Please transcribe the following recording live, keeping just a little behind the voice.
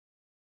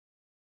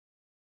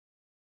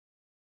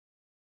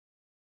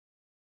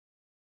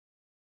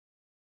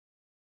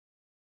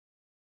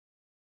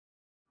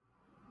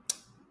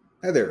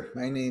Hi there,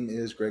 my name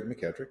is Greg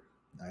McKettrick.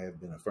 I have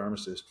been a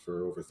pharmacist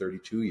for over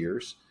 32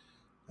 years.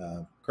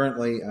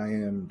 Currently, I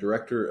am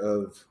Director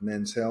of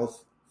Men's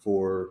Health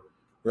for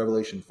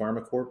Revelation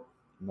Pharma Corp.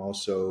 I'm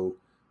also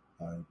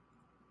uh,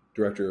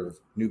 Director of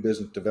New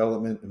Business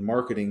Development and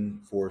Marketing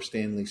for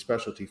Stanley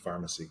Specialty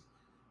Pharmacy.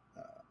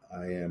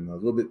 I am a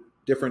little bit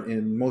different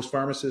in most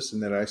pharmacists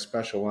in that I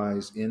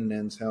specialize in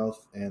men's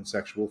health and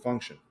sexual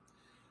function.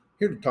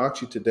 Here to talk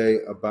to you today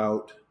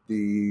about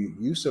the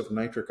use of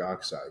nitric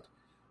oxide.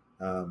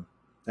 Um,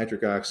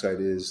 Nitric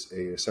oxide is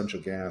an essential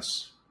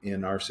gas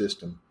in our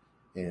system,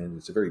 and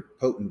it's a very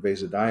potent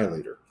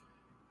vasodilator.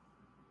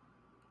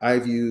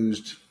 I've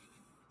used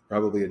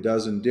probably a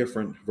dozen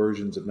different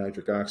versions of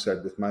nitric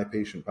oxide with my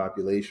patient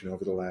population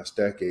over the last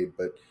decade,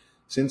 but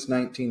since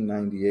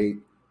 1998,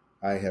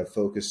 I have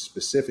focused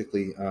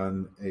specifically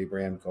on a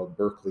brand called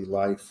Berkeley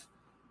Life.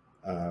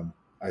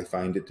 I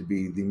find it to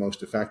be the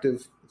most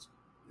effective.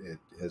 It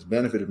has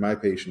benefited my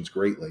patients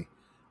greatly.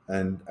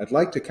 And I'd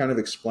like to kind of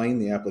explain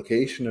the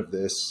application of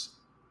this,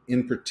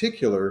 in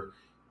particular,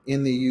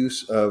 in the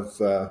use of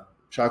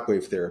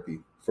shockwave therapy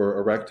for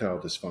erectile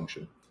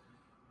dysfunction.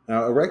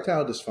 Now,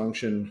 erectile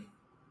dysfunction,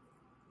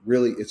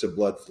 really, it's a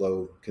blood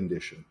flow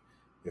condition.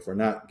 If we're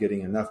not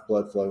getting enough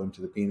blood flow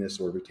into the penis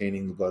or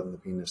retaining the blood in the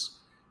penis,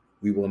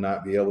 we will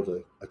not be able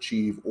to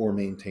achieve or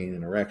maintain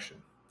an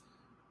erection.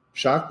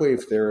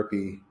 Shockwave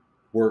therapy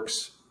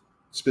works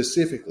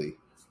specifically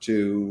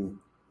to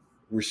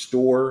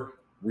restore,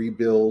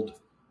 rebuild,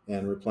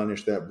 and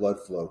replenish that blood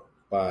flow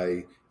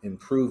by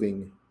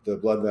improving the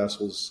blood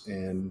vessels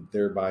and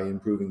thereby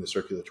improving the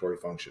circulatory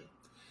function.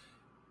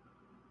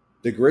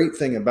 The great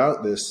thing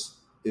about this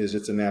is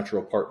it's a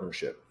natural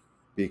partnership,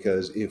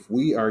 because if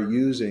we are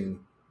using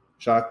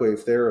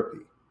shockwave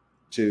therapy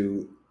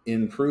to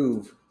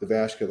improve the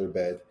vascular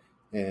bed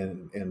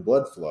and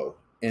blood flow,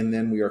 and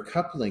then we are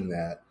coupling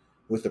that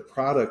with a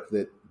product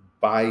that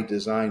by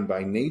design,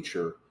 by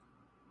nature,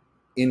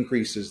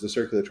 increases the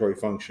circulatory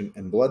function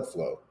and blood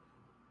flow,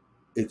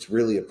 it's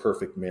really a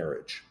perfect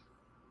marriage.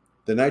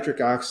 The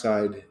nitric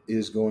oxide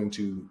is going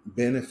to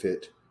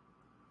benefit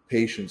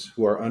patients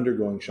who are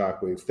undergoing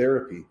shockwave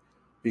therapy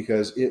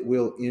because it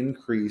will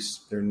increase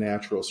their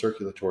natural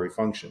circulatory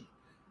function.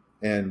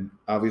 And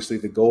obviously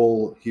the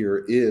goal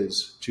here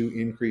is to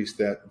increase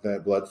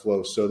that blood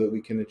flow so that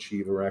we can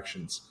achieve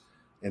erections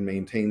and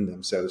maintain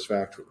them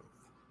satisfactorily.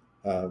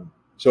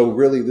 So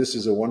really, this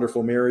is a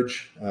wonderful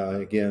marriage.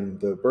 Again,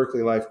 the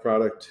Berkeley Life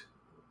product,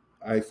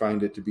 I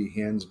find it to be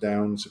hands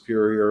down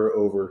superior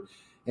over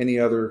any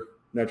other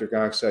nitric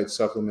oxide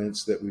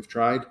supplements that we've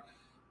tried.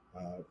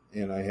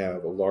 And I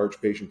have a large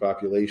patient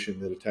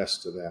population that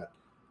attests to that.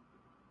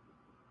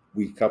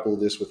 We couple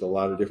this with a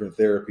lot of different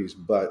therapies,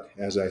 but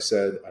as I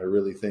said, I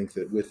really think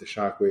that with the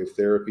shockwave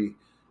therapy,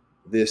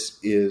 this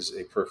is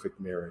a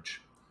perfect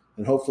marriage.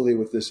 And hopefully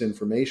with this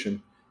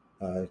information,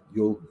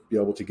 you'll be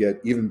able to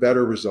get even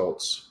better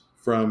results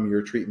from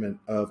your treatment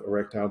of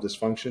erectile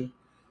dysfunction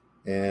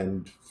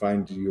and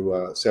find you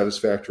a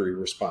satisfactory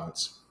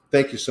response.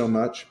 Thank you so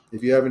much.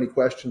 If you have any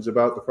questions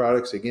about the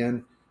products,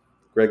 again,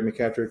 Greg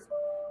McKettrick,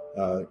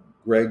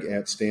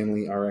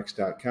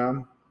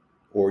 greg@stanleyrx.com,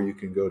 or you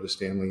can go to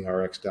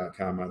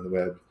stanleyrx.com on the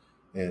web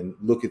and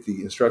look at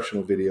the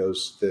instructional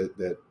videos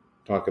that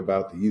talk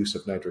about the use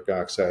of nitric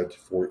oxide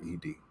for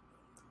ED.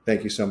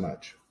 Thank you so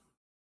much.